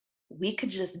we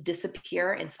could just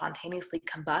disappear and spontaneously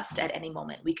combust at any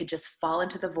moment. We could just fall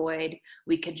into the void.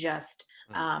 We could just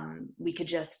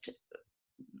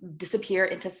disappear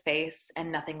into space,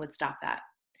 and nothing would stop that.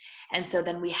 And so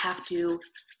then we have to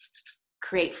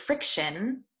create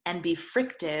friction and be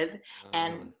frictive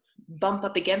and bump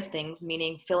up against things,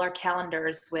 meaning fill our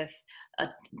calendars with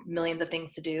millions of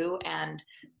things to do, and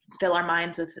fill our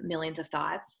minds with millions of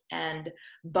thoughts, and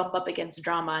bump up against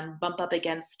drama and bump up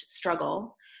against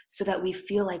struggle so that we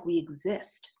feel like we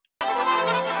exist.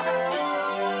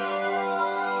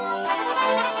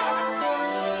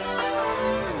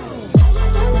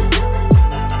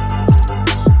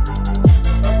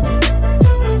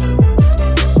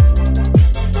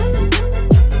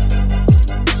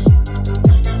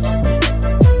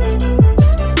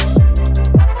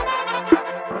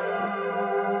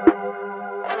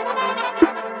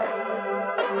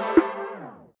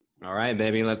 All right,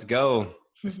 baby, let's go.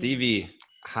 Stevie,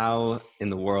 how in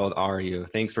the world are you?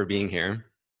 Thanks for being here.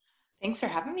 Thanks for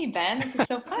having me, Ben. This is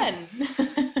so fun.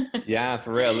 Yeah,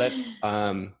 for real.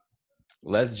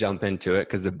 Let's jump into it,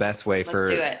 because the best way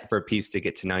for peeps to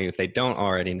get to know you, if they don't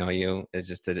already know you, is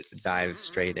just to dive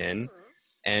straight in.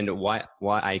 And why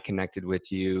I connected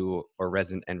with you or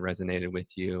resonated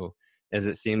with you is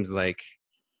it seems like,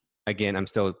 again, I'm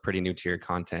still pretty new to your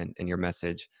content and your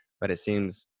message, but it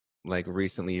seems like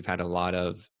recently you've had a lot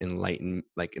of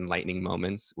enlightening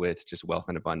moments with just wealth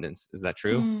and abundance. Is that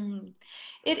true?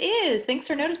 It is. Thanks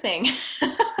for noticing.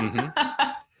 Mm-hmm.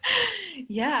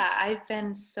 Yeah, I've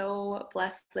been so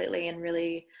blessed lately, and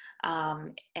really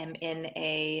am in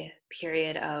a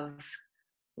period of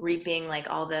reaping like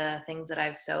all the things that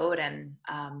I've sowed. And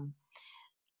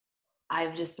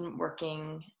I've just been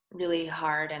working really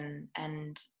hard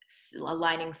and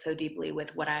aligning so deeply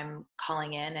with what I'm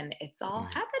calling in, and it's all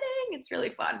happening. It's really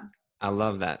fun. I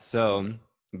love that. So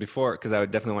because I would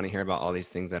definitely want to hear about all these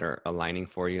things that are aligning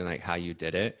for you and like how you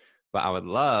did it. But I would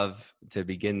love to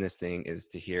begin this thing is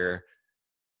to hear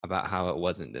about how it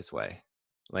wasn't this way.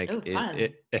 Like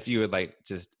if you would like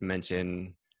just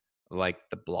mention like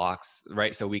the blocks,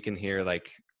 right? So we can hear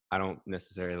like, I don't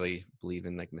necessarily believe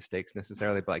in like mistakes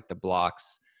necessarily, but like the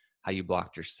blocks, how you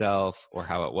blocked yourself or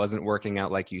how it wasn't working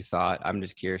out like you thought. I'm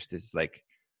just curious to like,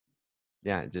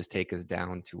 yeah, just take us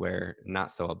down to where not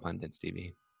so abundant,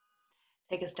 Stevie.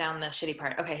 Take us down the shitty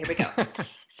part. Okay, here we go.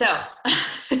 So,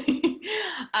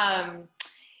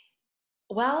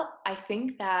 well, I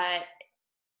think that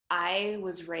I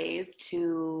was raised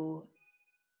to,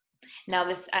 now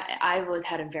this, I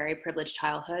had a very privileged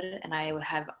childhood, and I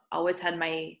have always had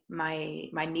my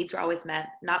needs were always met.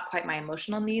 Not quite my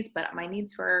emotional needs, but my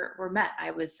needs were met.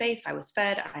 I was safe, I was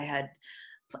fed,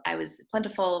 I was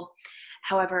plentiful.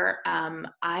 However,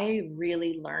 I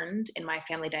really learned in my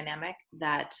family dynamic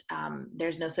that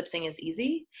there's no such thing as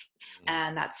easy,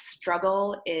 and that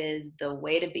struggle is the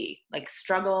way to be. Like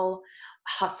struggle,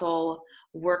 hustle,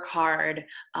 work hard,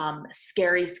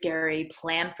 scary,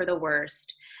 plan for the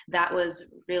worst. That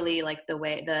was really like the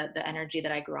way, the energy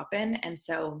that I grew up in. And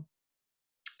so,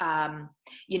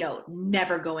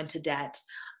 never go into debt.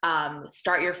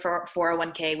 Start your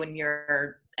 401k when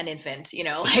you're an infant,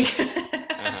 like,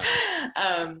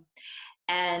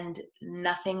 and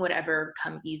nothing would ever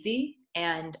come easy.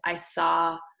 And I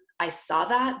saw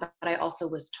that, but I also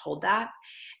was told that.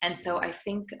 And so I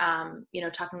think,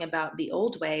 talking about the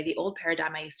old way, the old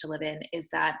paradigm I used to live in is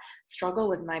that struggle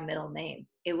was my middle name.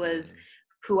 It was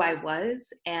who I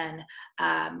was. And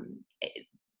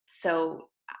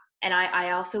I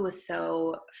also was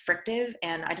so frictive,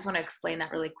 and I just want to explain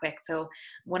that really quick. So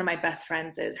one of my best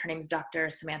friends her name's Dr.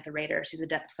 Samantha Rader. She's a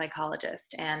depth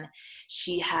psychologist, and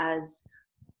she has,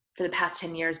 for the past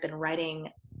 10 years, been writing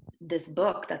this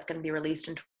book that's going to be released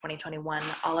in 2021,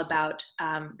 all about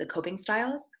the coping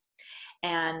styles.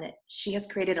 And she has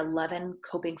created 11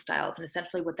 coping styles. And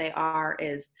essentially what they are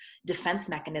is defense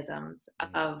mechanisms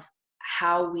of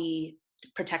how we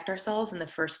protect ourselves in the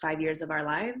first 5 years of our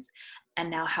lives, and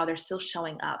now how they're still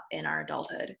showing up in our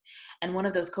adulthood. And one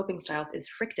of those coping styles is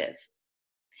frictive.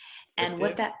 And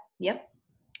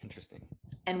Interesting.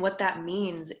 And what that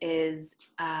means is,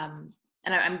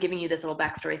 and I'm giving you this little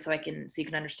backstory so you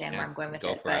can understand where I'm going with it.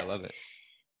 Go for it. I love it.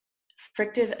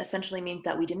 Frictive essentially means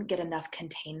that we didn't get enough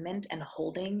containment and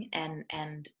holding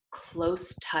and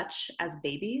close touch as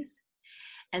babies.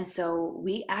 And so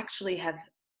we actually have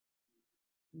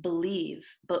a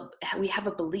belief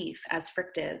as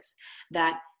frictives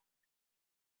that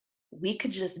we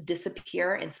could just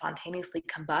disappear and spontaneously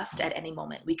combust at any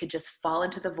moment. We could just fall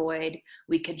into the void.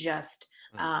 We could just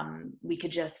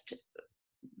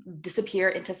disappear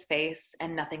into space,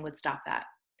 and nothing would stop that.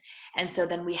 And so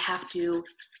then we have to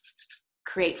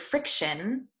create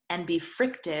friction and be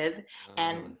frictive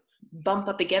and bump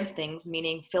up against things,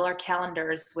 meaning fill our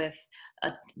calendars with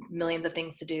millions of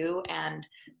things to do and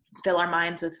fill our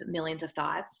minds with millions of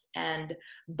thoughts and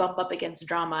bump up against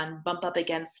drama and bump up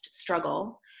against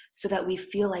struggle so that we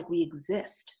feel like we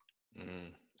exist.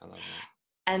 I love that.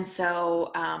 And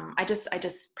so I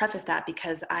just preface that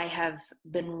because I have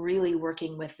been really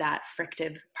working with that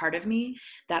frictive part of me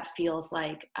that feels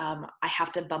like I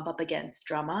have to bump up against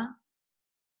drama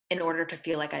in order to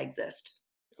feel like I exist.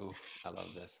 Oof, I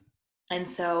love this. And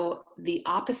so the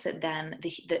opposite then,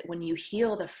 when you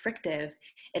heal the frictive,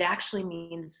 it actually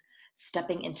means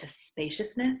stepping into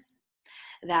spaciousness,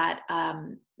 that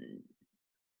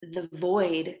the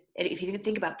void, if you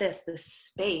think about this, the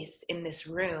space in this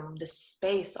room, the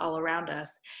space all around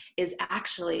us is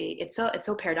actually, it's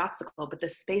so paradoxical, but the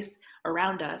space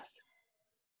around us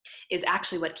is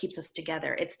actually what keeps us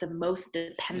together. It's the most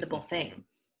dependable thing.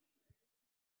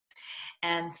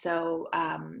 And so,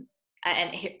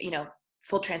 and here,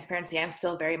 full transparency, I'm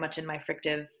still very much in my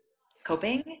frictive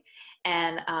coping,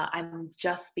 and I'm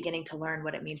just beginning to learn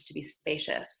what it means to be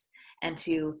spacious and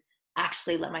to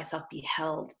actually let myself be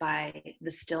held by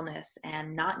the stillness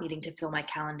and not needing to fill my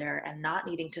calendar and not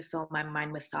needing to fill my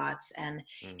mind with thoughts and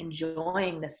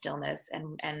enjoying the stillness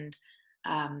and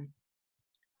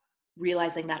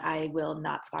realizing that I will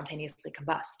not spontaneously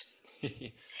combust.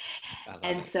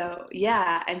 And so,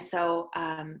 yeah. And so,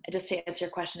 just to answer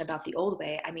your question about the old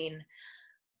way, I mean,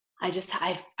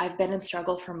 I've been in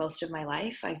struggle for most of my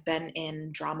life. I've been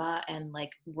in drama and like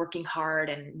working hard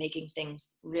and making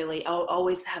things really,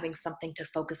 always having something to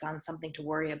focus on, something to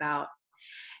worry about.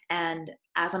 And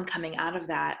as I'm coming out of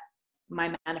that,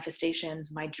 my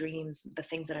manifestations, my dreams, the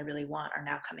things that I really want are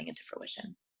now coming into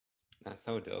fruition. That's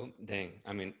so dope. Dang.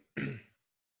 I mean,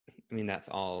 that's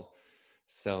all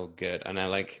so good. And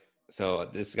so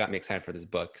this got me excited for this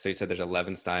book. So you said there's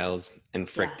 11 styles and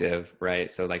frictive,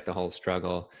 right? So like the whole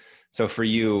struggle. So for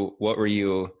you, what were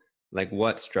you like,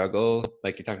 what struggle,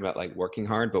 like you talked about like working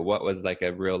hard, but what was like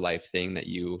a real life thing that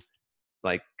you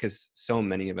like, cause so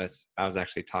many of us, I was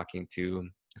actually talking to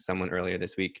someone earlier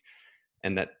this week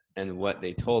and what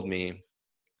they told me,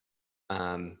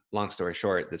 long story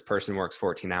short, this person works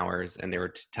 14 hours and they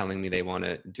were telling me they want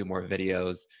to do more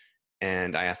videos.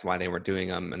 And I asked why they were doing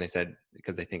them. And they said,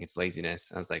 because they think it's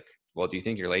laziness. I was like, well, do you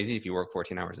think you're lazy if you work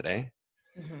 14 hours a day?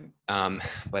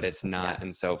 But it's not. Yeah.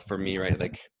 And so for me, right,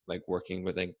 like working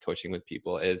with, like coaching with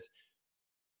people is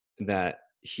that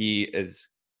he is,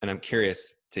 and I'm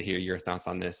curious to hear your thoughts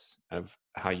on this, of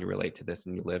how you relate to this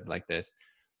and you lived like this.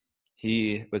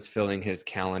 He was filling his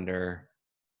calendar,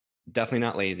 definitely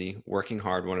not lazy, working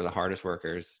hard, one of the hardest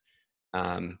workers,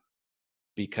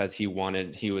 because he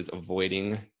was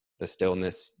avoiding the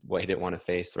stillness, what he didn't want to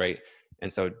face, right?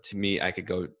 And so to me, I could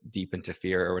go deep into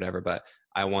fear or whatever, but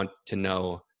I want to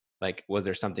know, like, was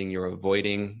there something you were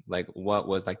avoiding? Like, what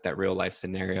was like that real life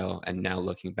scenario? And now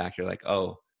looking back, you're like,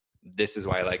 oh, this is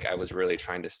why, like, I was really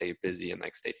trying to stay busy and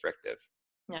like stay frictive.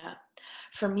 Yeah.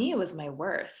 For me, it was my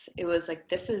worth. It was like,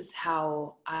 this is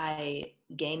how I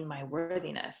gain my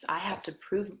worthiness. I have to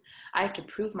prove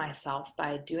myself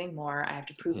by doing more. I have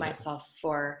to prove myself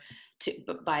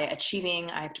by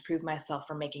achieving. I have to prove myself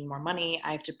for making more money.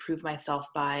 I have to prove myself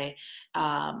by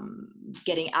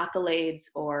getting accolades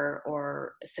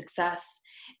or success.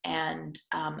 And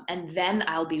then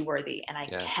I'll be worthy. And I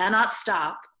cannot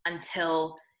stop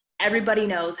until everybody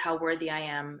knows how worthy I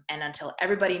am and until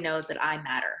everybody knows that I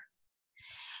matter.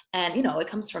 And, it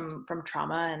comes from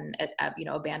trauma and,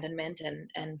 abandonment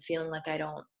and feeling like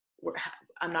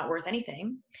I'm not worth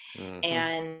anything.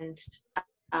 And,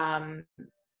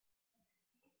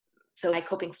 so my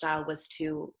coping style was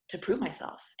to prove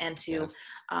myself and to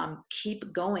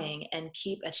keep going and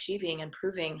keep achieving and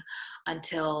proving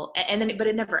until, but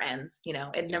it never ends,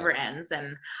 it never ends.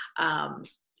 And,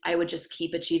 I would just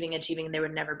keep achieving, and there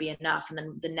would never be enough. And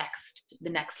then the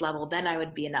next level, then I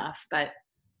would be enough. But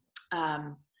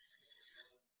I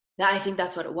think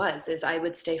that's what it was, is I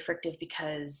would stay frictive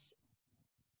because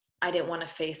I didn't want to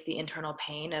face the internal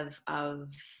pain of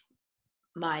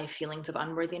my feelings of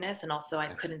unworthiness. And also I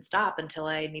couldn't stop until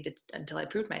I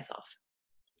proved myself.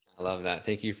 I love that.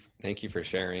 Thank you for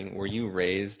sharing. Were you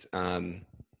raised,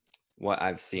 what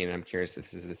I've seen, and I'm curious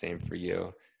if this is the same for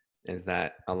you, is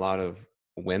that a lot of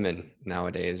women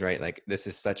nowadays, right? Like, this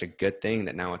is such a good thing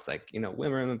that now it's like,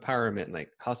 women empowerment, like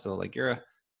hustle, like you're a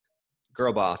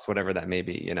girl boss, whatever that may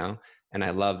be, and I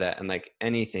love that. And like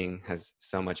anything has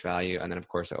so much value. And then of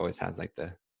course it always has like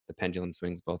the pendulum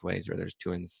swings both ways, or there's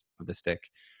two ends of the stick.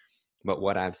 But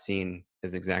what I've seen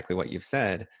is exactly what you've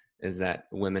said, is that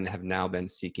women have now been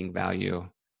seeking value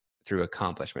through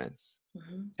accomplishments,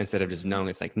 Mm-hmm. instead of just Mm-hmm. knowing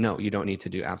it's like, no, you don't need to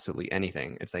do absolutely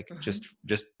anything. It's like, Mm-hmm.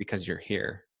 just because you're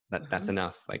here, that's Mm-hmm.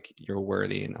 enough. Like you're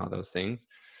worthy and all those things.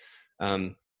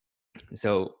 Um,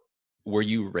 so were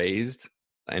you raised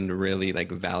and really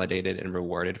like validated and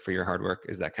rewarded for your hard work?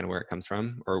 Is that kind of where it comes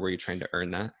from? Or were you trying to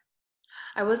earn that?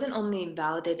 I wasn't only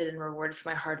validated and rewarded for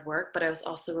my hard work, but I was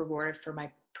also rewarded for my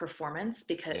performance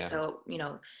because, Yeah. so,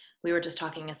 we were just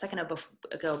talking a second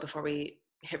ago before we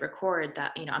hit record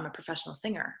that, I'm a professional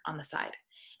singer on the side.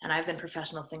 And I've been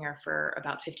professional singer for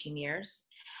about 15 years.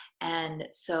 And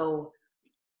so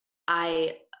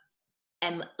I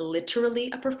am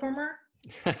literally a performer,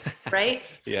 right?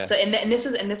 Yeah. So, and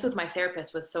this was my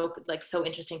therapist was so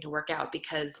interesting to work out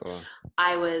because Cool.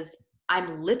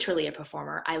 I'm literally a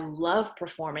performer. I love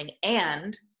performing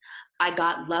and I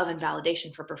got love and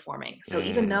validation for performing. So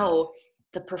even though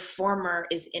the performer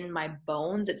is in my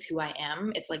bones, it's who I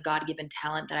am, it's like God-given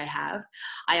talent that I have,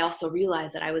 I also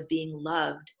realized that I was being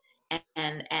loved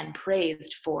and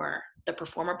praised for the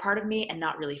performer part of me and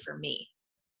not really for me.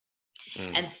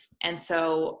 Mm. And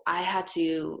so I had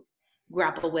to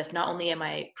grapple with not only am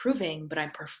I proving, but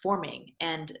I'm performing.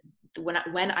 And when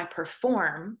I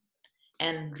perform,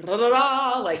 and blah, blah,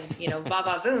 blah, like, va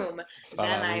va boom,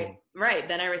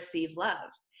 then I receive love.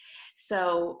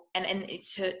 So, and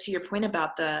to your point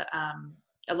about the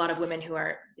a lot of women who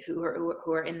are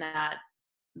in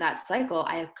that cycle,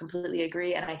 I completely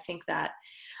agree. And I think that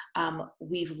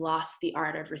we've lost the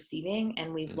art of receiving,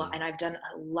 and and I've done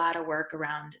a lot of work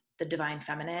around the divine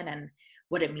feminine and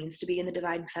what it means to be in the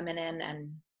divine feminine. And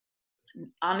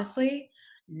honestly,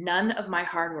 none of my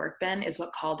hard work, Ben, is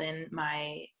what called in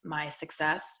my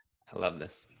success. I love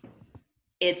this.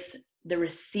 It's the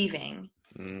receiving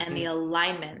and the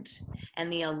alignment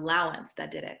and the allowance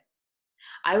that did it.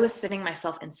 I was spinning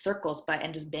myself in circles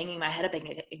and just banging my head up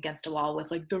against a wall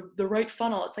with like the right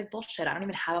funnel. It's like bullshit. I don't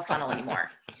even have a funnel anymore.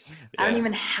 I don't Yeah.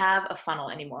 even have a funnel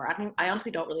anymore. I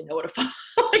honestly don't really know what a funnel.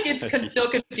 Like it's still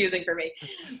confusing for me.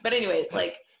 But anyways,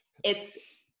 like it's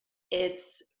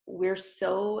we're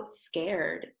so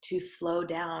scared to slow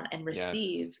down and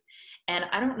receive. Yes. And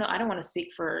I don't know, I don't want to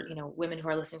speak for, women who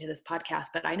are listening to this podcast,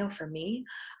 but I know for me,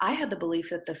 I had the belief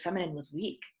that the feminine was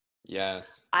weak.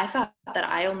 Yes. I thought that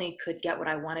I only could get what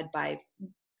I wanted by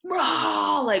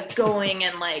rah, like going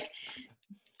and like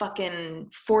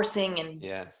fucking forcing and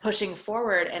Yes. pushing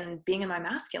forward and being in my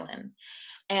masculine.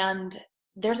 And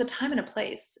there's a time and a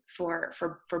place for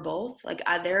both. Like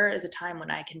there is a time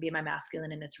when I can be my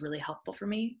masculine and it's really helpful for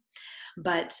me,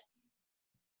 but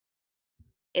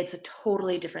it's a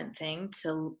totally different thing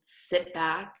to sit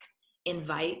back,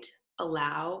 invite,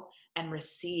 allow, and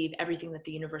receive everything that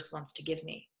the universe wants to give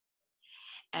me.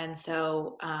 And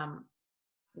so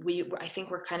I think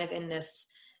we're kind of in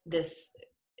this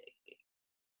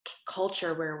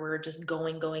culture where we're just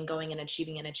going and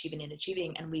achieving and achieving and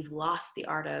achieving, and we've lost the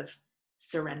art of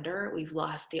surrender. We've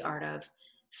lost the art of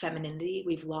femininity.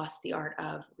 We've lost the art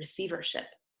of receivership.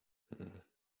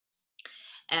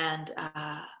 And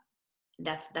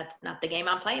that's not the game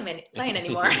I'm playing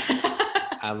anymore.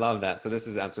 I love that. So this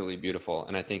is absolutely beautiful.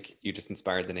 And I think you just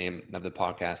inspired the name of the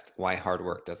podcast, Why Hard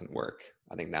Work Doesn't Work.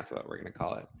 I think that's what we're going to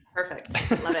call it.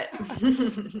 Perfect. Love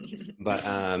it. But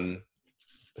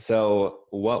so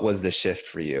what was the shift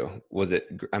for you? Was it,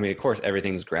 I mean, of course,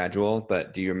 everything's gradual,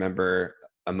 but do you remember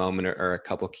a moment or a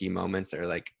couple key moments that are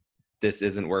like, this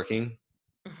isn't working?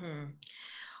 Mm-hmm.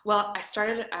 Well, I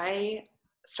started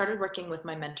working with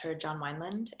my mentor, John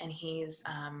Wineland, and he's,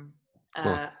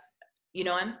 Cool. you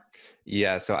know him?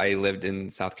 Yeah. So I lived in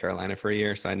South Carolina for a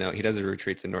year. So I know he does his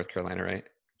retreats in North Carolina, right?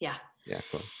 Yeah. Yeah.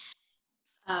 Cool.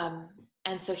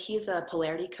 And so he's a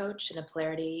polarity coach and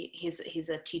he's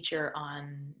a teacher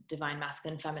on divine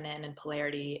masculine, feminine, and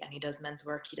polarity. And he does men's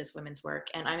work. He does women's work.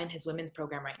 And I'm in his women's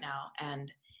program right now.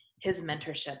 And his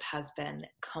mentorship has been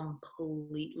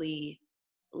completely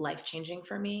life-changing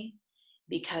for me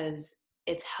because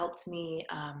it's helped me.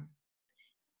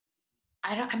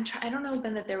 I don't know,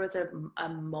 Ben, that there was a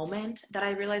moment that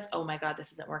I realized, oh my God,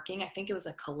 this isn't working. I think it was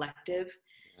a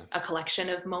collection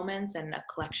of moments and a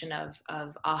collection of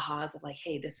ahas of like,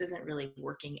 hey, this isn't really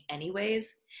working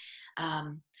anyways.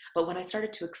 But when I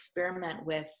started to experiment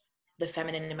with the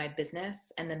feminine in my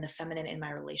business and then the feminine in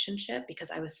my relationship,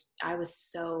 because I was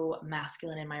so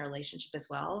masculine in my relationship as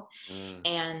well.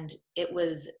 And it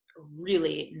was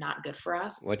really not good for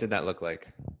us. What did that look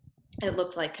like? It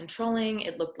looked like controlling.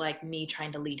 It looked like me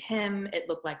trying to lead him. It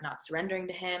looked like not surrendering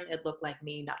to him. It looked like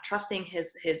me not trusting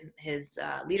his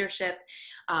leadership.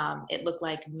 It looked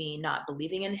like me not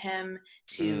believing in him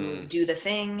to do the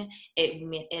thing.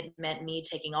 It meant me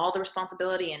taking all the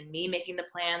responsibility and me making the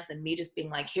plans and me just being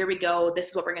like, here we go. This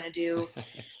is what we're going to do.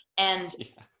 And,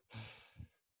 Yeah.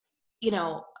 you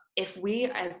know, if we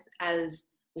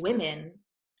as women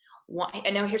want,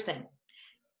 and now here's the thing,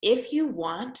 if you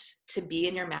want to be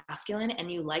in your masculine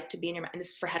and you like to be in your, and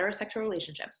this is for heterosexual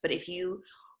relationships, but if you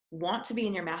want to be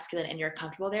in your masculine and you're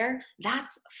comfortable there,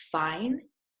 that's fine.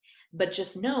 But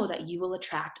just know that you will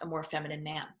attract a more feminine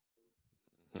man.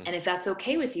 And if that's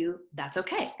okay with you, that's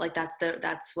okay. Like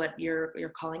that's what you're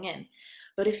calling in.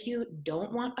 But if you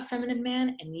don't want a feminine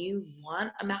man and you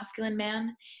want a masculine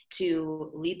man to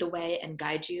lead the way and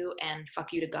guide you and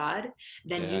fuck you to God,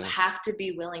 then you Yeah. have to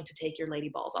be willing to take your lady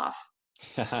balls off.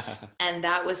 And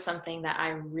that was something that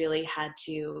I really had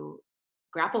to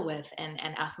grapple with and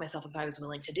ask myself if I was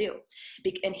willing to do.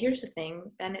 And here's the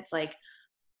thing, Ben, it's like,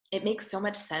 it makes so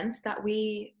much sense that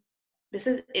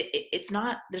it's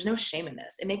not, there's no shame in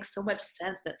this. It makes so much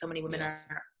sense that so many women Yes.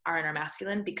 are in our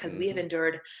masculine, because we have Mm-hmm.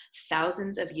 endured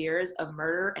thousands of years of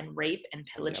murder and rape and Yep.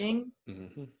 pillaging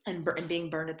Mm-hmm. and being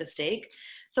burned at the stake.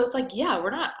 So it's like, yeah,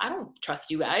 I don't trust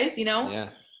you guys, you know?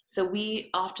 Yeah. So we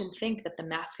often think that the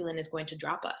masculine is going to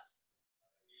drop us.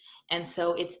 And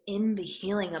so it's in the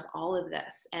healing of all of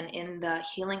this and in the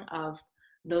healing of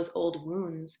those old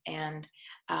wounds and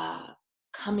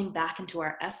coming back into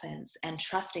our essence and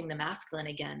trusting the masculine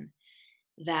again,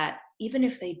 that even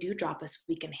if they do drop us,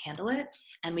 we can handle it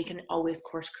and we can always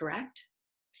course correct.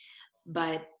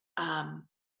 But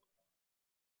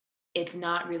it's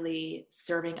not really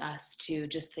serving us to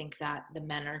just think that the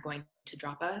men are going to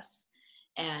drop us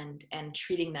and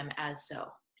treating them as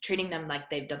so, treating them like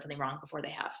they've done something wrong before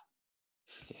they have.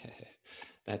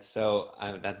 That's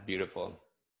beautiful,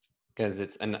 because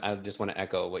and I just want to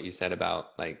echo what you said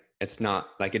about, like, it's not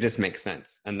like, it just makes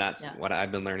sense. And that's Yeah. what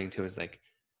I've been learning too, is like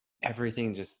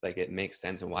everything just like, it makes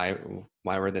sense. And why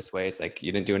we're this way. It's like,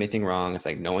 you didn't do anything wrong. It's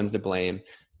like, no one's to blame.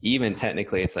 Even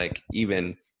technically, it's like,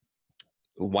 even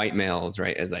white males,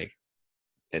 right? Is like,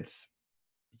 it's,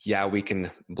 yeah, we can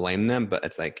blame them, but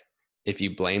it's like, if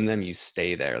you blame them, you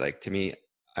stay there. Like, to me,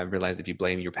 I've realized if you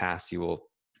blame your past, you will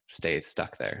stay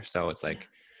stuck there. So it's like,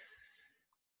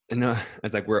 no,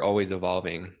 it's like, we're always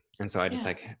evolving. And so I just Yeah.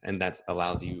 like, and that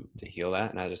allows you to heal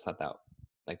that. And I just thought that,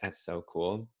 like, that's so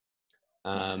cool.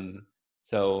 Yeah.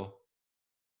 So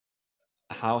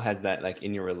how has that, like,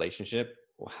 in your relationship,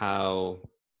 how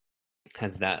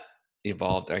has that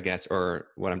evolved, I guess? Or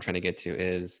what I'm trying to get to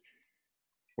is,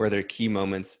 were there key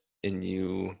moments in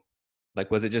you,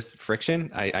 like, was it just friction?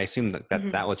 I assume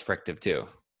that was frictive too.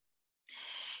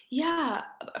 Yeah,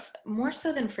 more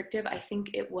so than frictive, I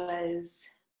think it was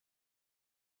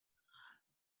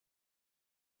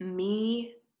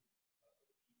me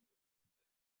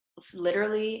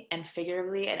literally and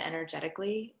figuratively and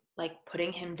energetically, like,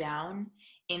 putting him down,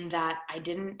 in that I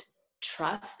didn't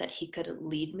trust that he could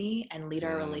lead me and lead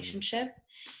our relationship.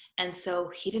 And so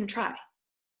he didn't try,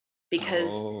 because,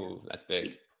 Oh, that's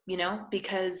big.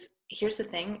 because here's the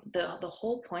thing, the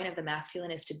whole point of the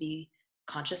masculine is to be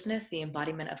consciousness, the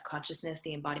embodiment of consciousness,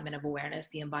 the embodiment of awareness,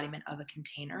 the embodiment of a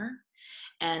container.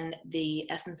 And the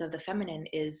essence of the feminine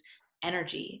is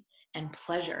energy and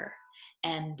pleasure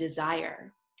and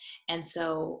desire. And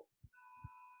so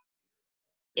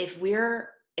I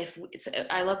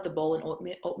love the bowl and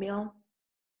oatmeal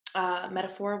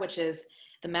metaphor, which is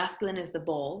the masculine is the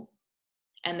bowl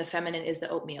and the feminine is the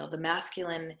oatmeal. The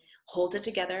masculine holds it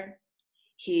together.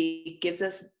 He gives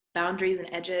us boundaries and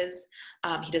edges.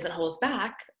 He doesn't hold us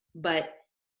back, but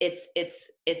it's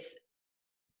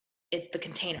the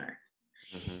container.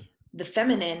 Mm-hmm. The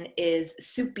feminine is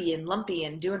soupy and lumpy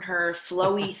and doing her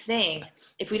flowy thing.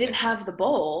 If we didn't have the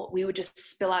bowl, we would just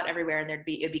spill out everywhere and it'd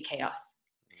be chaos.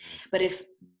 But if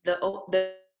the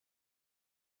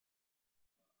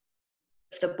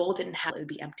bowl didn't have, it would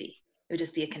be empty. It would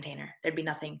just be a container. There'd be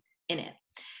nothing in it.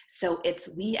 So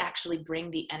we actually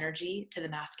bring the energy to the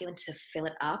masculine to fill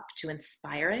it up, to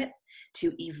inspire it,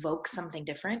 to evoke something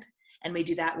different. And we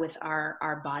do that with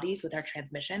our bodies, with our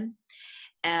transmission.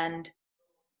 And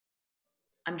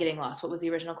I'm getting lost. What was the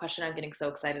original question? I'm getting so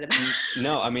excited about it.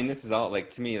 No, I mean, this is all,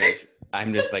 like, to me, like,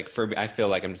 I'm just like, I feel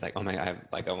like I'm just like, oh my God,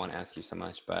 I want to ask you so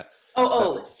much, but.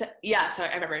 So, yeah, sorry,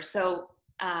 I remember. So,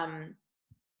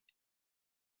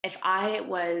 if I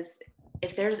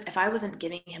wasn't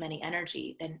giving him any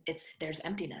energy, then there's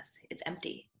emptiness. It's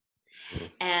empty. Mm-hmm.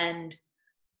 And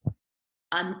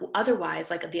otherwise,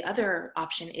 like, the other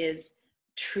option is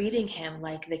treating him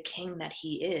like the king that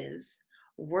he is,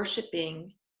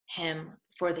 worshiping him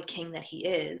for the king that he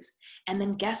is. And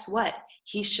then guess what?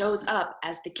 He shows up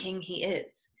as the king he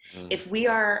is. If we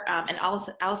are, and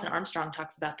Alison Armstrong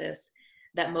talks about this,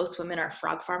 that most women are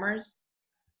frog farmers.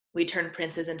 We turn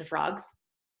princes into frogs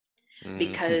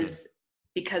because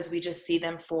because we just see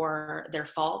them for their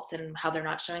faults and how they're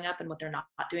not showing up and what they're not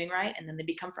doing right, and then they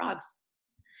become frogs.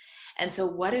 And so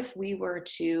what if we were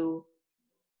to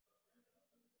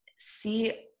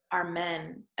see our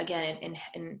men, again,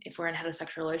 if we're in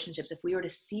heterosexual relationships, if we were to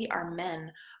see our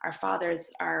men, our fathers,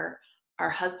 our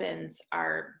husbands,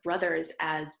 our brothers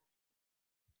as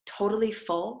totally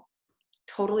full,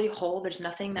 totally whole, there's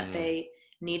nothing that they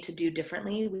need to do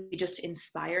differently. We just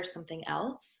inspire something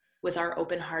else with our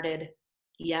open-hearted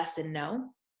yes and no.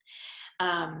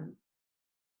 Can't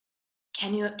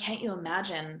you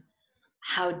imagine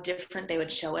how different they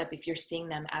would show up if you're seeing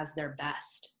them as their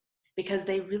best? Because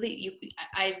I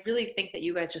really think that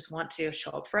you guys just want to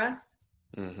show up for us.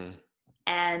 Mm-hmm.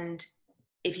 And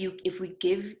if we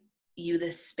give you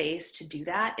this space to do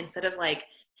that, instead of like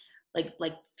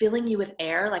filling you with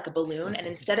air like a balloon, and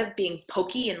instead of being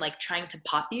pokey and like trying to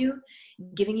pop you,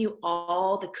 giving you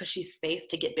all the cushy space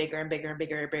to get bigger and bigger and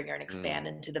bigger and bigger and expand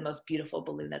into the most beautiful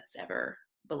balloon that's ever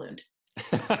ballooned.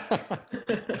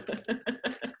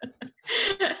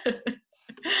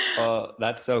 Well,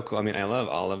 that's so cool. I mean, I love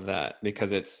all of that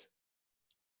because it's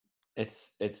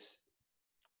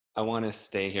I want to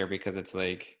stay here because it's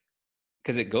like,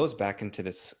 because it goes back into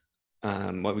this,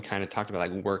 what we kind of talked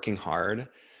about, like working hard.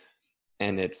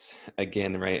 And it's,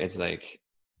 again, right, it's like,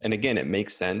 and again, it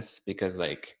makes sense because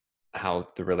like how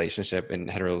the relationship and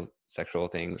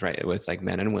heterosexual things, right, with like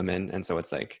men and women. And so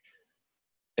it's like,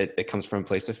 it comes from a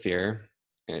place of fear,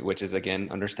 which is, again,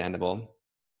 understandable.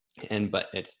 But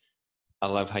I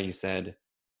love how you said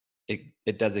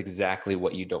it does exactly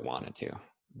what you don't want it to,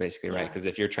 basically, right? Because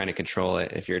if you're trying to control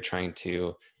it, if you're trying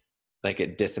to, like,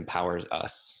 it disempowers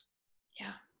us.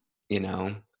 Yeah. You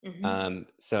know? Mm-hmm.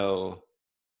 So,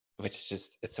 which is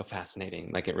just, it's so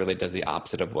fascinating. Like, it really does the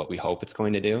opposite of what we hope it's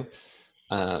going to do.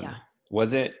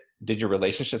 Did your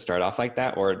relationship start off like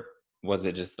that? Or was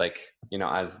it just like,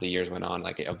 as the years went on,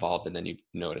 like it evolved and then you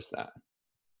noticed that?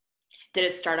 Did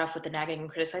it start off with the nagging and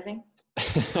criticizing?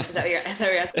 Is that what you're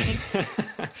asking?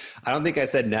 I don't think I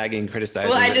said nagging, criticizing.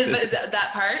 Well,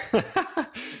 that part.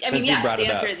 I mean, yes, the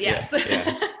answer is yes.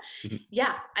 Yeah.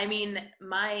 Yeah. I mean,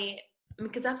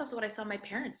 because that's also what I saw my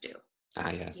parents do.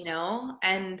 Yes.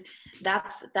 And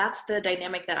that's the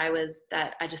dynamic that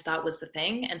I just thought was the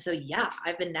thing. And so, yeah,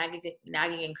 I've been nagging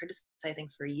and criticizing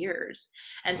for years.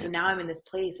 And so now I'm in this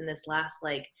place in this last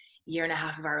like year and a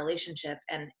half of our relationship.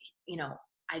 And,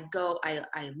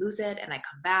 I lose it and I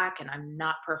come back and I'm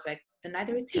not perfect and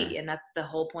neither is he. Sure. And that's the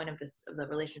whole point of the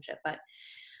relationship. But,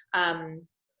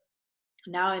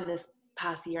 now in this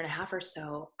past year and a half or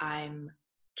so, I'm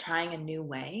trying a new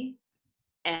way.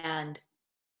 And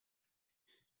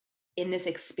in this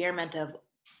experiment of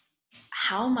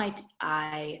how might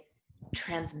I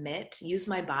use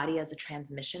my body as a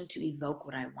transmission to evoke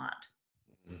what I want,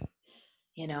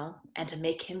 and to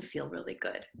make him feel really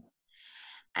good.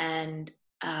 And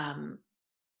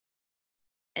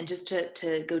just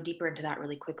to go deeper into that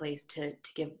really quickly, to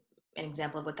give an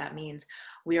example of what that means,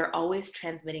 we are always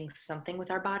transmitting something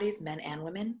with our bodies, men and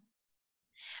women,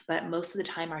 but most of the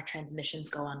time our transmissions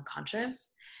go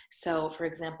unconscious. So for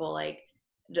example, like,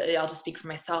 I'll just speak for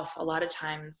myself. A lot of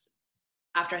times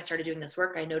after I started doing this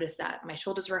work, I noticed that my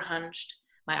shoulders were hunched,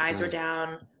 my eyes were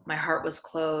down, my heart was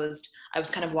closed. I was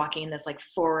kind of walking in this like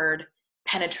forward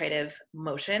penetrative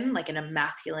motion, like in a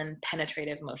masculine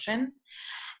penetrative motion.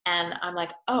 And I'm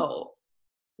like, oh,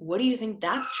 what do you think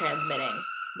that's transmitting?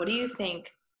 What do you think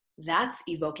that's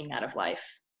evoking out of life,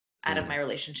 out of my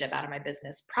relationship, out of my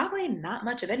business? Probably not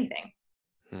much of anything,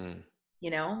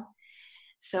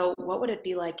 So what would it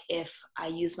be like if I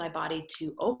use my body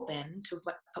to open, to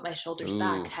put my shoulders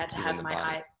back, to have my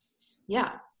eye?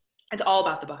 Yeah, it's all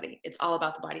about the body. It's all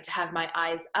about the body. To have my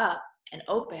eyes up and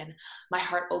open, my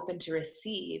heart open to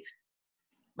receive,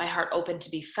 my heart open to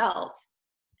be felt.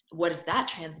 What is that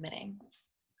transmitting?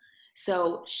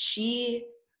 So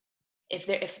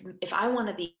if I want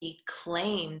to be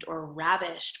claimed or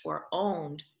ravished or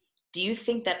owned, do you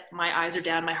think that my eyes are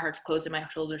down, my heart's closed, and my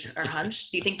shoulders are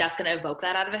hunched? Do you think that's going to evoke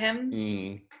that out of him?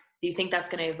 Do you think that's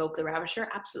going to evoke the ravisher?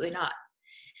 Absolutely not.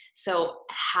 So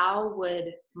how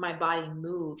would my body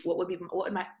move? What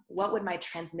would my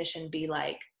transmission be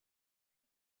like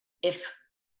if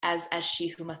as she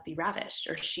who must be ravished,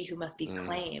 or she who must be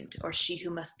claimed, or she who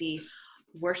must be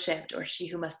worshipped, or she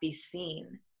who must be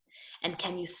seen? And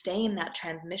can you stay in that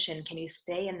transmission? Can you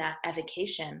stay in that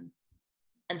evocation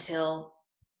until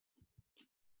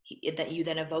that you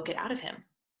then evoke it out of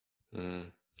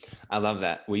him? I love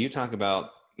that. Will you talk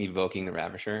about evoking the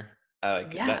ravisher?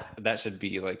 That should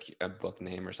be like a book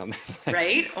name or something.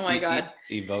 Right? Oh my God.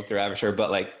 Evoke the ravisher. But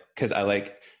like, because I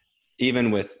like, even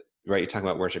with right, you talk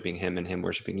about worshiping him and him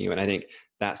worshiping you. And I think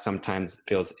that sometimes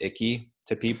feels icky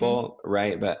to people,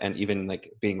 right? But, and even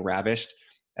like being ravished,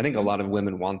 I think a lot of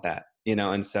women want that, you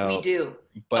know? And We so, do.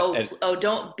 but,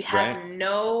 Don't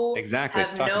right? Exactly.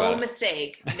 Let's have talk about no it.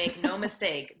 mistake. Make no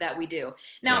mistake that we do.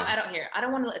 Now, Yeah. I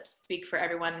don't want to speak for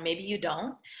everyone. Maybe you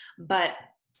don't, but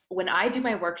when I do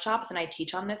my workshops and I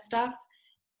teach on this stuff,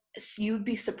 you'd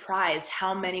be surprised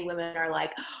how many women are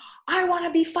like, I want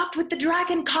to be fucked with the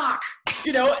dragon cock,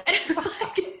 you know? And it's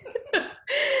like,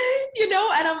 you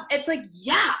know, and it's like,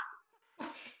 yeah.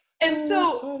 And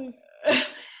so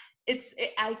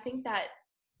I think that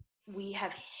we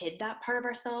have hid that part of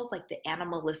ourselves, like the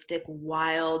animalistic,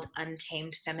 wild,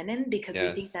 untamed feminine, because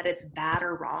we think Yes. that it's bad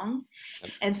or wrong.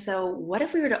 Yep. And so what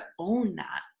if we were to own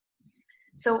that?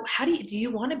 So how do you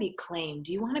want to be claimed?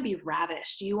 Do you want to be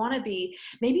ravished? Do you want to be,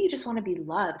 maybe you just want to be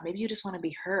loved. Maybe you just want to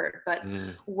be heard, but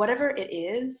whatever it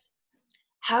is,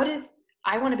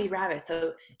 I want to be ravished.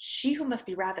 So she who must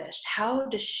be ravished, how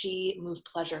does she move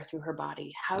pleasure through her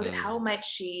body? How might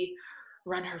she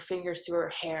run her fingers through her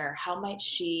hair? How might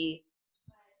she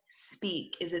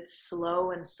speak? Is it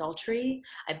slow and sultry?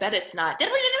 I bet it's not.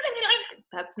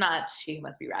 That's not she who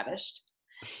must be ravished,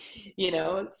 you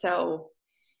know? So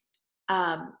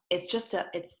it's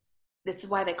this is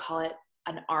why they call it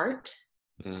an art,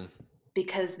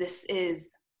 because this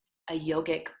is a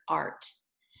yogic art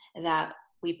that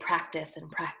we practice and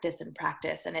practice and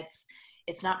practice, and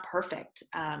it's not perfect,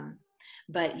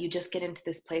 but you just get into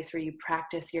this place where you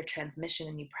practice your transmission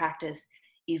and you practice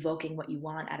evoking what you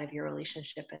want out of your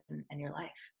relationship and your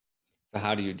life. So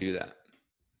how do you do that?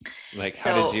 Like,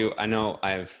 So, how did you, I know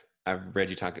I've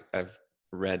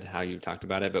read how you talked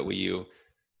about it, but will you,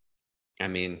 I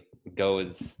mean, go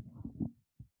as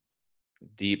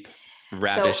deep,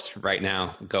 ravished right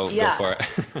now, go for it.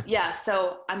 Yeah.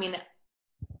 So, I mean,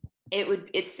 I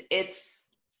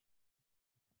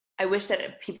wish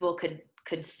that people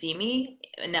could see me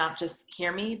and not just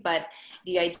hear me, but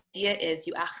the idea is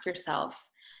you ask yourself,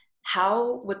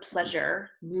 how would pleasure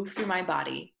move through my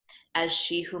body as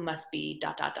she who must be ...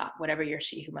 whatever your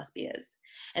she who must be is.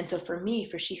 And so for me,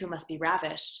 for she who must be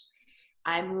ravished,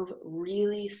 I move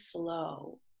really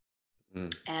slow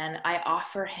and I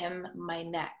offer him my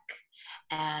neck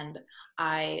and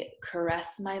I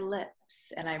caress my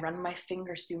lips and I run my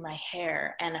fingers through my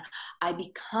hair and I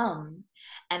become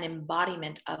an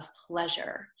embodiment of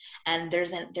pleasure. And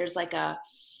there's like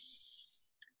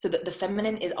so the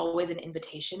feminine is always an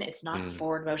invitation. It's not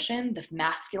forward motion. The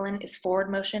masculine is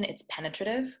forward motion. It's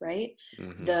penetrative, right?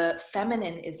 The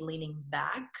feminine is leaning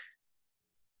back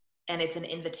and it's an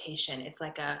invitation. It's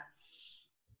like a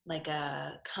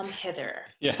come hither.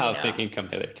 Yeah, I was thinking come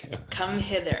hither too. Come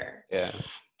hither. Yeah.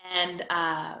 And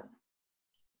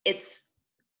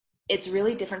it's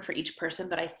really different for each person,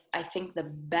 but I think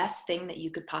the best thing that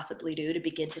you could possibly do to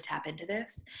begin to tap into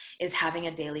this is having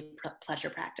a daily pleasure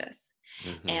practice.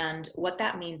 And what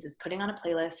that means is putting on a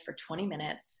playlist for 20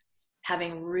 minutes,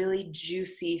 having really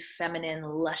juicy, feminine,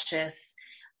 luscious,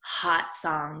 hot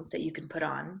songs that you can put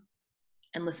on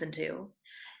and listen to.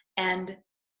 And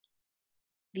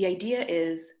the idea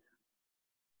is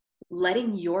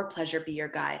letting your pleasure be your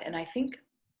guide. And I think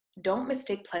don't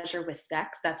mistake pleasure with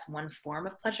sex. That's one form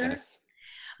of pleasure. Yes.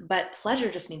 But pleasure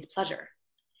just means pleasure.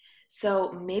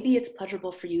 So maybe it's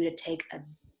pleasurable for you to take a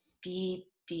deep,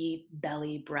 deep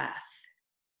belly breath.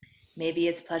 Maybe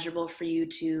it's pleasurable for you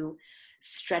to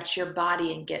stretch your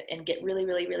body and get really,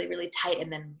 really, really, really tight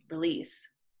and then release.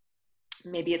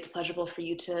 Maybe it's pleasurable for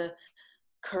you to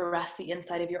caress the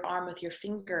inside of your arm with your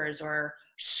fingers or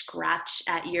scratch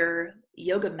at your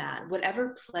yoga mat.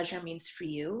 Whatever pleasure means for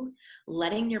you,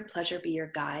 letting your pleasure be your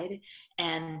guide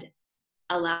and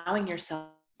allowing yourself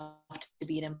to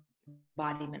be an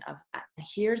embodiment of that. And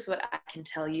here's what I can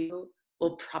tell you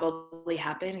will probably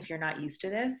happen if you're not used to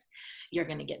this. You're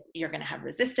going to have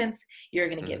resistance. You're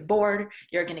going to get bored.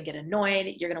 You're going to get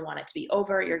annoyed. You're going to want it to be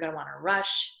over. You're going to want to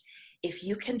rush. If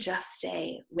you can just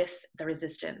stay with the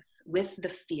resistance, with the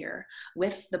fear,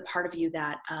 with the part of you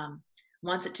that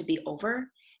wants it to be over,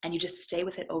 and you just stay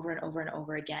with it over and over and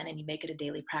over again, and you make it a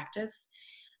daily practice,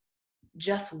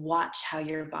 just watch how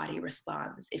your body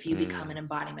responds if you become an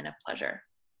embodiment of pleasure.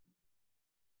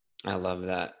 I love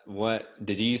that. What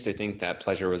did you used to think that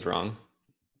pleasure was wrong?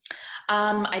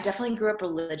 I definitely grew up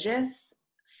religious.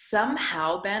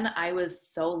 Somehow, Ben, I was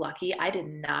so lucky. I did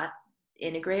not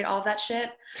integrate all of that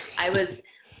shit. I was,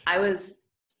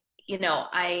 you know,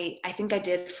 I think I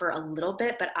did for a little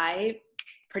bit, but I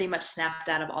pretty much snapped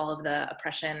out of all of the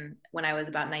oppression when I was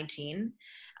about 19.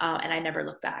 And I never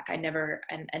looked back. And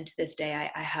to this day,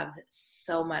 I have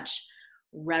so much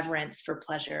reverence for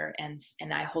pleasure, and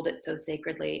I hold it so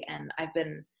sacredly. And I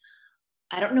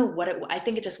don't know what I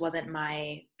think it just wasn't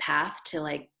my path to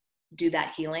like do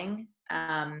that healing.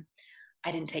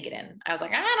 I didn't take it in. I was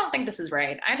like, I don't think this is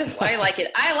right. I like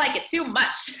it. I like it too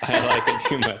much. I like it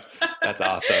too much. That's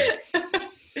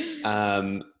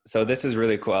awesome. So this is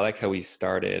really cool. I like how we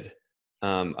started.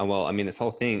 Well, I mean, this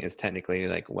whole thing is technically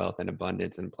like wealth and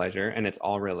abundance and pleasure, and it's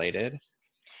all related.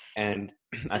 And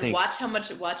I think watch how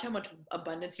much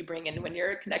abundance you bring in when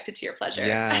you're connected to your pleasure.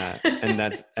 Yeah.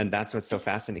 And that's what's so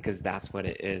fascinating, because that's what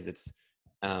it is. It's,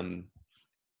 and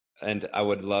I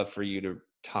would love for you to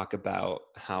talk about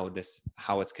how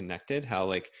it's connected, how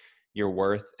like your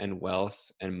worth and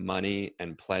wealth and money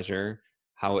and pleasure,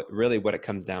 how it really, what it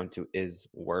comes down to is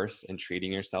worth, and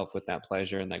treating yourself with that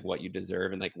pleasure and like what you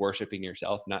deserve, and like worshiping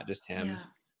yourself, not just him,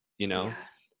 Yeah.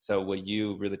 So will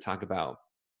you really talk about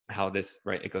how this,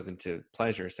 right, it goes into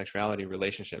pleasure, sexuality,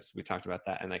 relationships. We talked about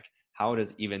that. And like, how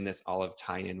does even this olive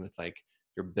tie in with like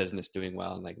your business doing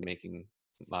well and like making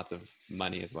lots of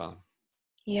money as well?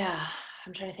 Yeah.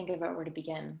 I'm trying to think about where to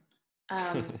begin.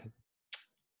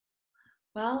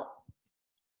 Well,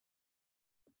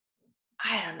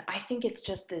 I don't know. I think it's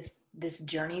just this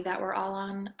journey that we're all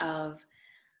on of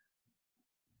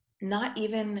not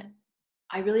even,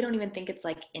 I really don't even think it's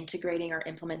like integrating or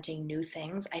implementing new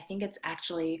things. I think it's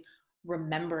actually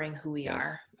remembering who we Yes,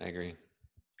 are. I agree.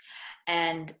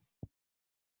 And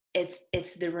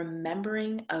it's the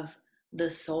remembering of the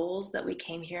souls that we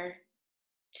came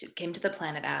to the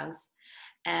planet as,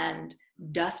 and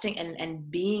dusting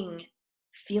and being,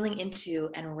 feeling into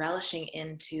and relishing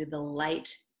into the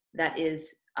light that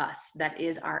is us, that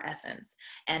is our essence.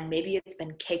 And maybe it's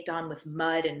been caked on with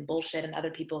mud and bullshit and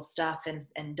other people's stuff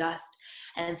and dust.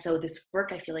 And so this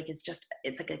work, I feel like, is just,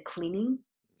 it's like a cleaning.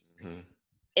 Mm-hmm.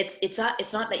 It's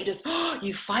not that you just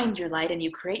you find your light and you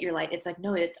create your light. It's like,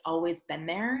 no, it's always been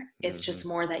there. It's just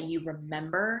more that you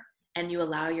remember and you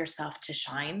allow yourself to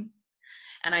shine.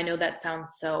 And I know that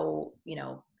sounds so,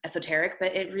 esoteric,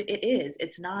 but it is.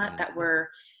 It's not that we're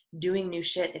doing new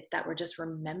shit. It's that we're just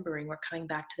remembering. We're coming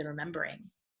back to the remembering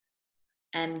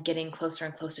and getting closer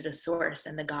and closer to source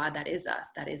and the God that is us,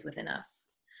 that is within us.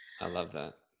 I love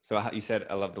that. So how, you said,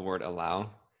 I love the word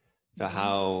allow. So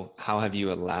how have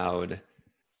you allowed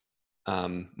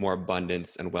more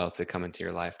abundance and wealth to come into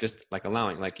your life? Just like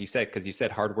allowing, like you said, because you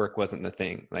said hard work wasn't the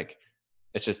thing. Like,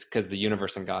 it's just because the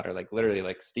universe and God are like, literally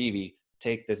like, Stevie,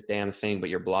 take this damn thing, but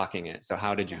you're blocking it. So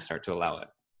how did you start to allow it?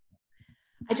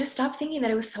 I just stopped thinking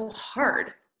that it was so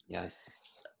hard.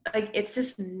 Yes. Like, it's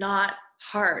just not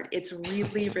hard. It's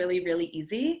really, really, really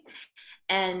easy.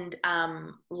 And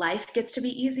life gets to be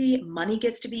easy, money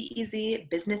gets to be easy,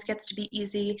 business gets to be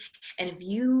easy. And if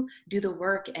you do the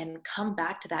work and come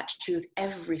back to that truth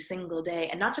every single day,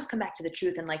 and not just come back to the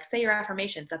truth and like say your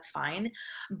affirmations, that's fine.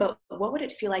 But what would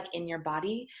it feel like in your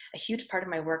body? A huge part of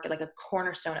my work, like a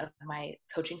cornerstone of my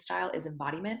coaching style, is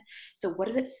embodiment. So what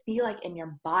does it feel like in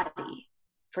your body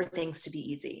for things to be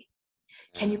easy?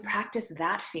 Can you practice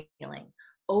that feeling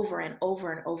over and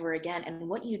over and over again? And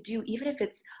what you do, even if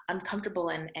it's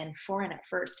uncomfortable and foreign at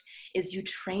first, is you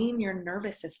train your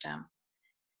nervous system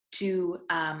to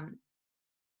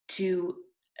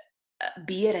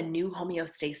be at a new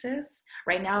homeostasis.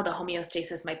 Right now, the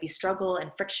homeostasis might be struggle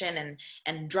and friction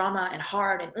and drama and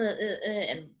hard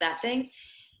and that thing.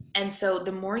 And so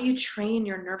the more you train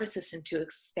your nervous system to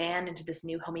expand into this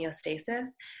new homeostasis,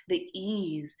 the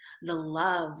ease, the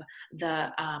love,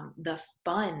 the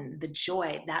fun, the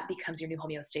joy, that becomes your new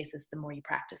homeostasis the more you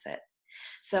practice it.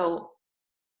 So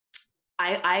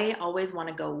I always want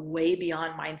to go way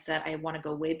beyond mindset. I want to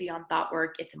go way beyond thought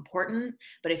work. It's important.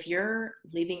 But if you're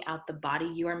leaving out the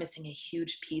body, you are missing a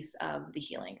huge piece of the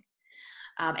healing.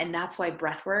 And that's why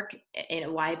breathwork,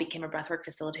 and why I became a breathwork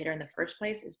facilitator in the first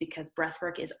place, is because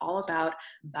breathwork is all about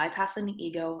bypassing the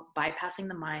ego, bypassing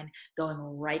the mind, going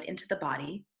right into the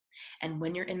body. And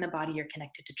when you're in the body, you're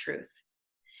connected to truth.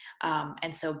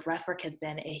 And so breathwork has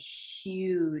been a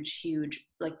huge,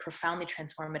 like profoundly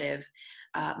transformative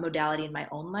modality in my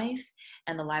own life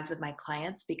and the lives of my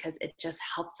clients, because it just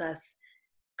helps us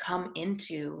come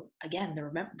into, again, the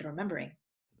remembering,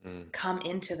 come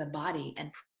into the body and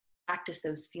practice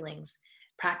those feelings,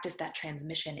 practice that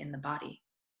transmission in the body.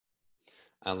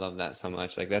 I love that so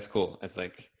much. Like, that's cool. It's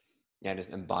like, yeah,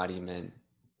 just embodiment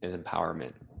is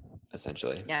empowerment,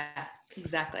 essentially. Yeah,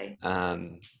 exactly.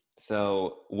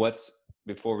 So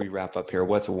before we wrap up here,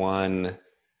 what's one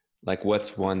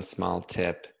small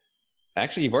tip?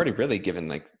 Actually, you've already really given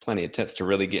like plenty of tips to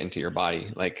really get into your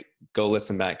body. Like, go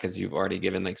listen back, because you've already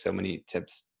given like so many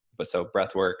tips. But so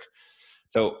breath work.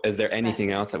 So is there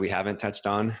anything else that we haven't touched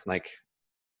on? Like,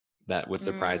 that would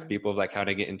surprise Mm. people, like how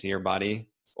to get into your body,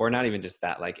 or not even just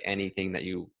that, like anything that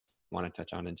you want to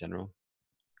touch on in general?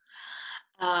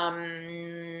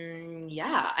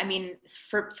 Yeah, I mean,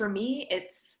 for me,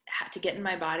 it's to get in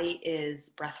my body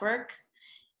is breath work.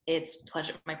 It's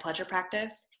my pleasure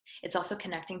practice. It's also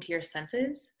connecting to your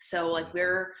senses. So like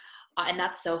and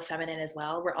that's so feminine as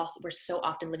well. We're so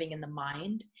often living in the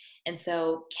mind. And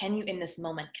so can you in this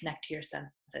moment connect to your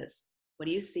senses? What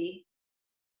do you see?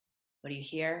 What do you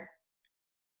hear?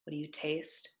 What do you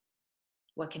taste?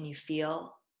 What can you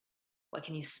feel? What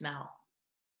can you smell?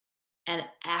 And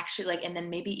actually like, and then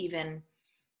maybe even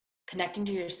connecting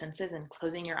to your senses and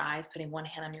closing your eyes, putting one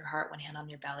hand on your heart, one hand on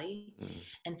your belly, Mm.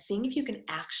 and seeing if you can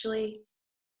actually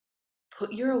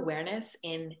put your awareness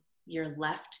in your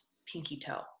left pinky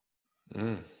toe.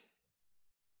 Mm.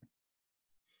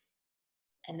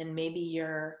 And then maybe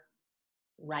your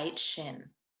right shin.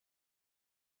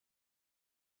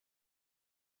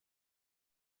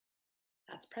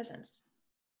 That's presence.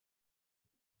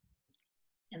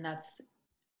 And that's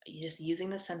just using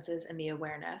the senses and the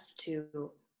awareness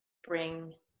to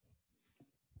bring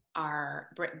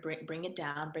bring it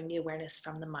down, bring the awareness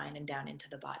from the mind and down into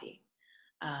the body.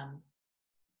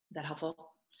 Is that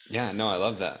helpful? Yeah, no, I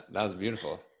love that. That was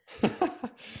beautiful.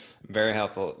 Very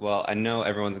helpful. Well, I know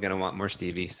everyone's going to want more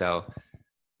Stevie. So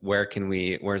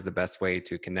where's the best way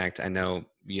to connect? I know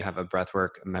you have a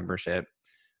breathwork membership,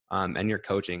 and your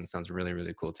coaching sounds really,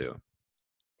 really cool too.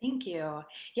 Thank you.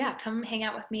 Yeah, come hang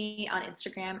out with me on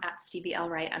Instagram at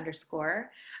StevieLWright _.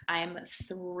 I'm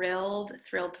thrilled,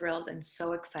 and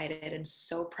so excited and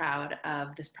so proud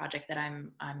of this project that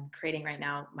I'm creating right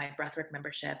now, my breathwork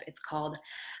membership. It's called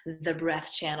The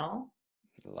Breath Channel.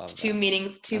 Love Two that. That's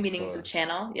meanings cool. of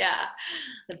channel. Yeah,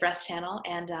 the Breath Channel.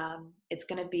 And it's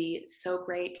going to be so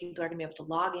great. People are going to be able to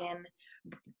log in,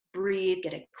 breathe,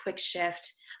 get a quick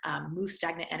shift, move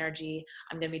stagnant energy.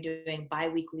 I'm going to be doing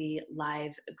bi-weekly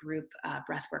live group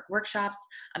breathwork workshops.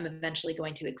 I'm eventually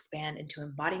going to expand into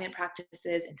embodiment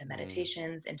practices, into Mm.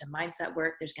 meditations, into mindset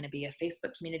work. There's going to be a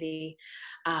Facebook community,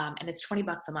 and it's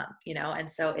 $20 a month,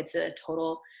 and so it's a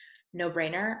total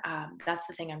no-brainer. That's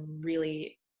the thing I'm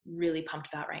really pumped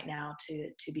about right now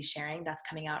to be sharing. That's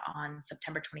coming out on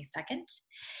September 22nd.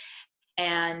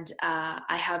 And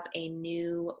I have a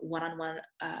new one-on-one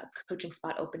coaching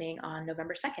spot opening on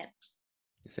November 2nd.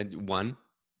 You said one?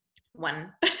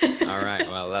 One. All right.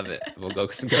 Well, I love it. We'll go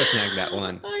snag that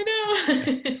one. I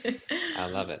know. I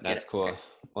love it. Get That's it. cool.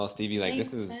 Well, Stevie, like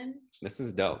Thanks, Ben. this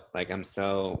is dope. Like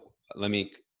let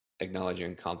me acknowledge you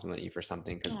and compliment you for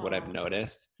something, because what I've Aw.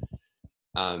 noticed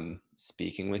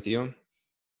speaking with you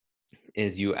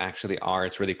is you actually are,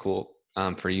 it's really cool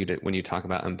for you to, when you talk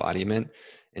about embodiment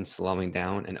and slowing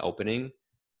down and opening,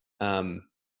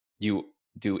 you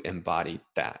do embody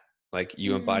that. Like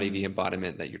you embody the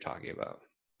embodiment that you're talking about.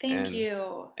 Thank and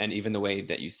you. and even the way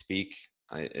that you speak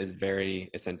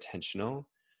it's intentional,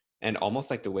 and almost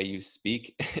like the way you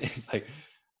speak is like,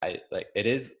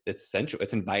 it's sensual,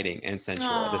 it's inviting and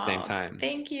sensual at the same Oh, time.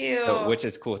 thank So, you. which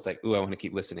is cool. It's like, ooh, I want to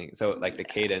keep listening. So like the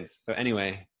Yeah. cadence. So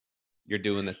anyway, you're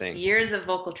doing the thing. Years of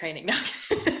vocal training now.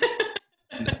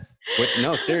 Which,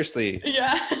 no, seriously,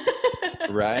 Yeah.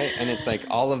 right? And it's like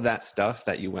all of that stuff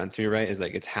that you went through, right, is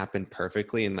like it's happened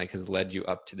perfectly and like has led you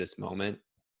up to this moment.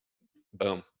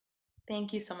 Boom.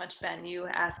 Thank you so much, Ben. You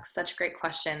ask such great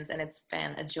questions, and it's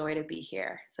been a joy to be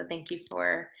here. So thank you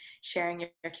for sharing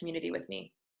your community with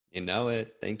me. You know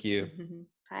it. Thank you.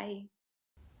 Bye.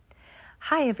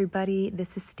 Hi, everybody.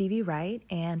 This is Stevie Wright,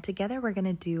 and together we're going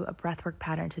to do a breathwork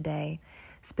pattern today,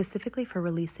 specifically for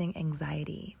releasing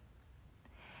anxiety.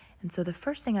 And so the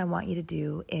first thing I want you to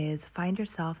do is find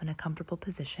yourself in a comfortable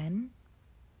position,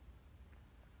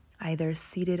 either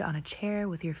seated on a chair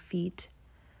with your feet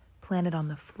planted on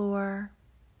the floor,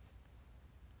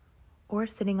 or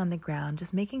sitting on the ground,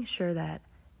 just making sure that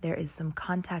there is some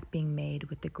contact being made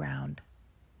with the ground.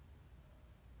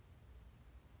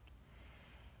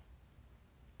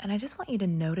 And I just want you to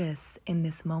notice in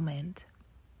this moment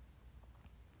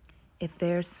if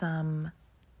there's some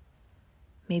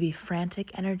maybe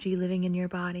frantic energy living in your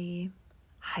body,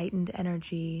 heightened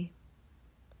energy.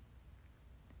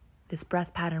 This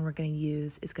breath pattern we're going to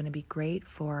use is going to be great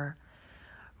for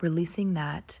releasing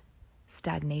that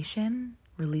stagnation,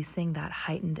 releasing that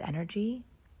heightened energy,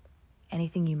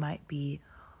 anything you might be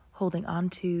holding on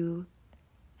to,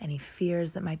 any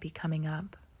fears that might be coming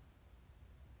up.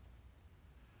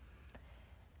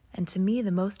 And to me,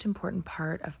 the most important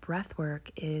part of breath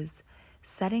work is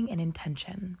setting an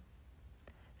intention.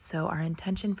 So our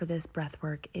intention for this breath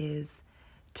work is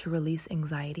to release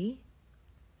anxiety.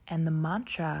 And the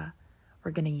mantra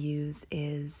we're going to use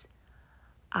is,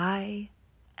 I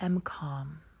am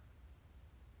calm.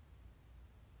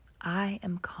 I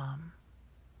am calm.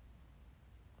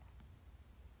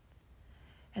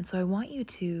 And so I want you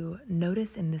to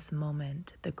notice in this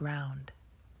moment the ground.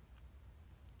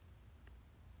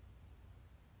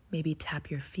 Maybe tap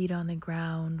your feet on the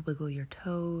ground, wiggle your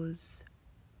toes.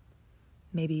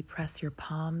 Maybe press your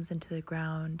palms into the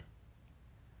ground.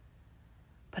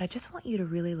 But I just want you to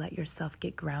really let yourself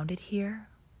get grounded here.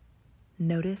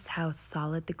 Notice how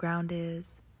solid the ground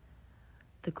is.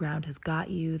 The ground has got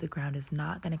you. The ground is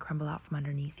not going to crumble out from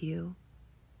underneath you.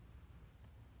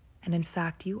 And in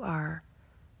fact, you are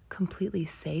completely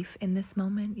safe in this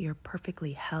moment. You're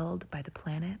perfectly held by the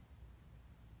planet.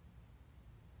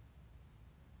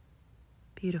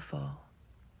 Beautiful.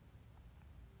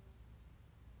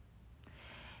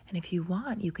 And if you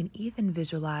want, you can even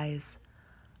visualize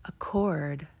a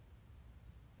cord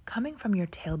coming from your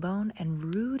tailbone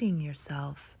and rooting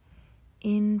yourself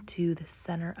into the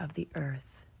center of the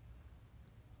earth.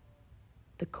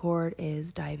 The cord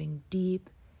is diving deep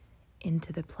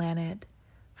into the planet,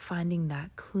 finding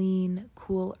that clean,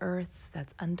 cool earth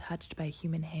that's untouched by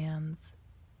human hands.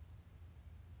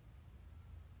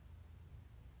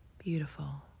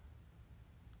 Beautiful.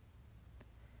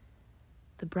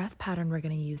 The breath pattern we're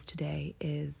going to use today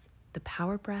is the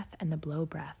power breath and the blow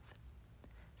breath.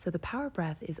 So the power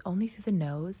breath is only through the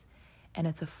nose, and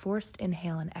it's a forced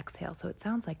inhale and exhale. So it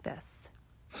sounds like this.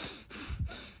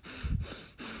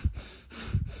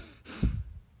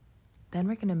 Then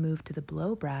we're going to move to the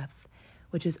blow breath,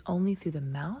 which is only through the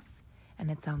mouth,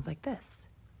 and it sounds like this.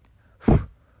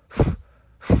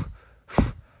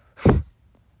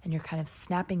 And you're kind of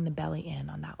snapping the belly in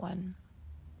on that one.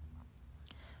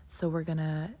 So we're going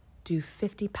to do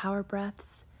 50 power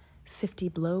breaths, 50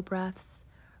 blow breaths.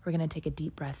 We're going to take a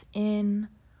deep breath in,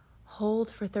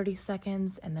 hold for 30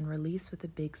 seconds, and then release with a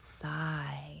big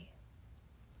sigh.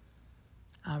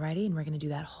 Alrighty, and we're going to do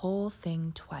that whole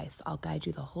thing twice. I'll guide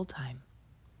you the whole time.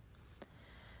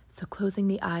 So closing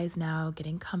the eyes now,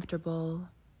 getting comfortable,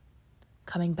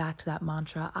 coming back to that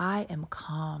mantra, I am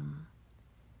calm.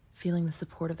 Feeling the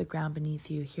support of the ground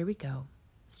beneath you. Here we go.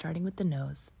 Starting with the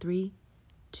nose. 3,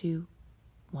 2,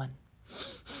 1.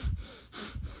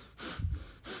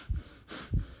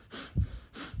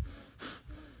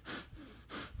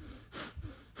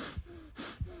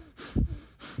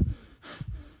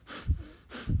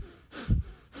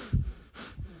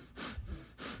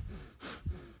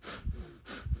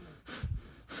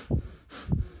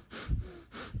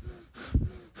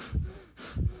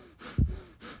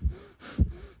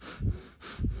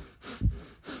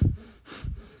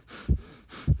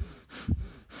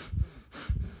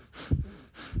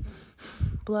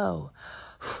 Blow.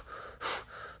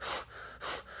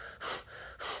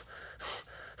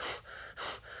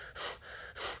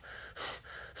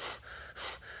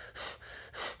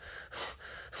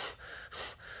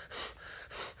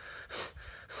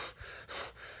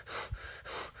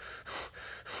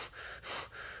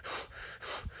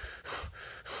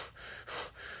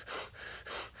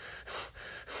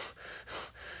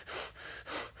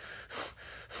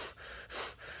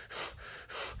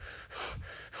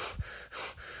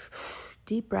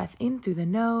 Deep breath in through the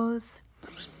nose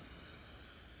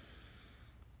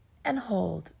and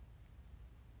hold.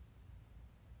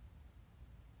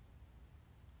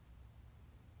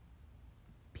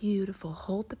 Beautiful.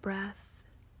 Hold the breath.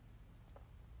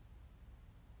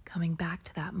 Coming back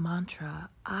to that mantra,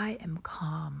 I am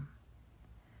calm.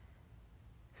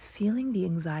 Feeling the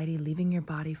anxiety leaving your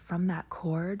body from that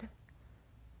cord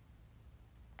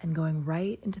and going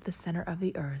right into the center of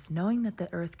the earth, knowing that the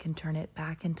earth can turn it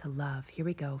back into love. Here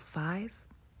we go. 5,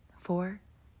 4,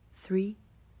 3,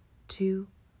 2,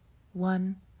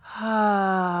 1.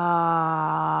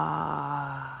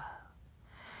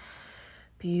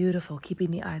 Beautiful. Keeping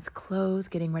the eyes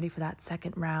closed, getting ready for that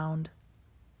second round.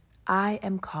 I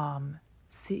am calm.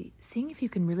 Seeing if you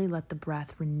can really let the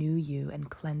breath renew you and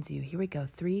cleanse you. Here we go.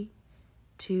 3,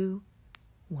 2,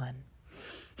 1.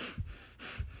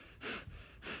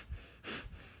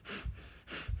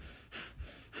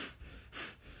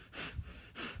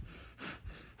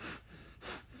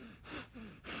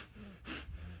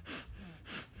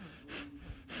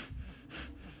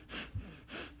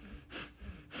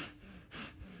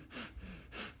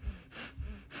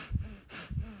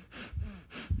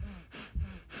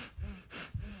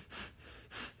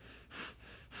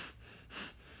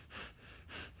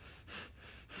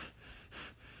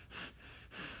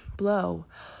 Blow.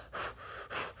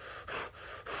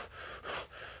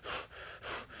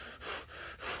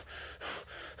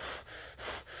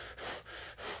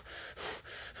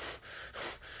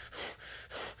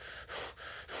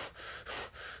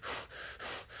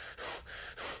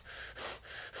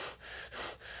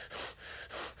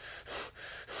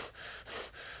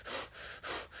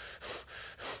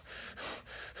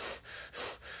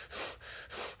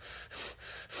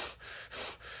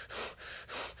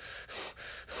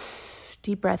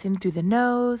 Deep breath in through the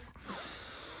nose.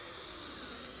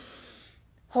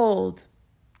 Hold.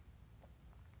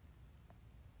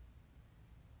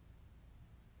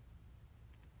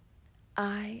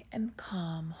 I am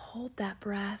calm. Hold that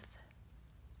breath.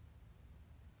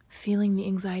 Feeling the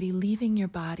anxiety leaving your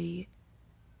body,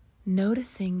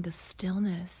 noticing the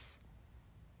stillness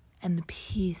and the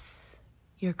peace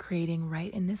you're creating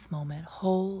right in this moment.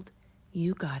 Hold.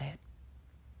 You got it.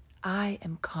 I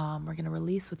am calm. We're going to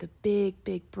release with a big,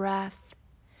 big breath.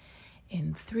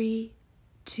 In 3,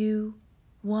 2,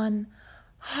 1.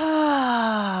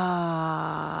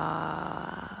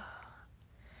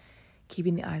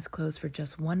 Keeping the eyes closed for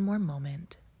just one more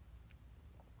moment.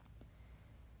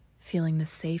 Feeling the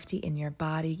safety in your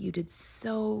body. You did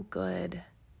so good.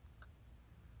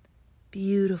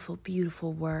 Beautiful,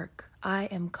 beautiful work. I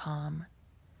am calm.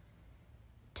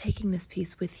 Taking this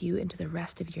piece with you into the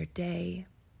rest of your day.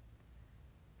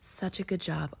 Such a good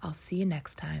job. I'll see you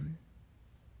next time.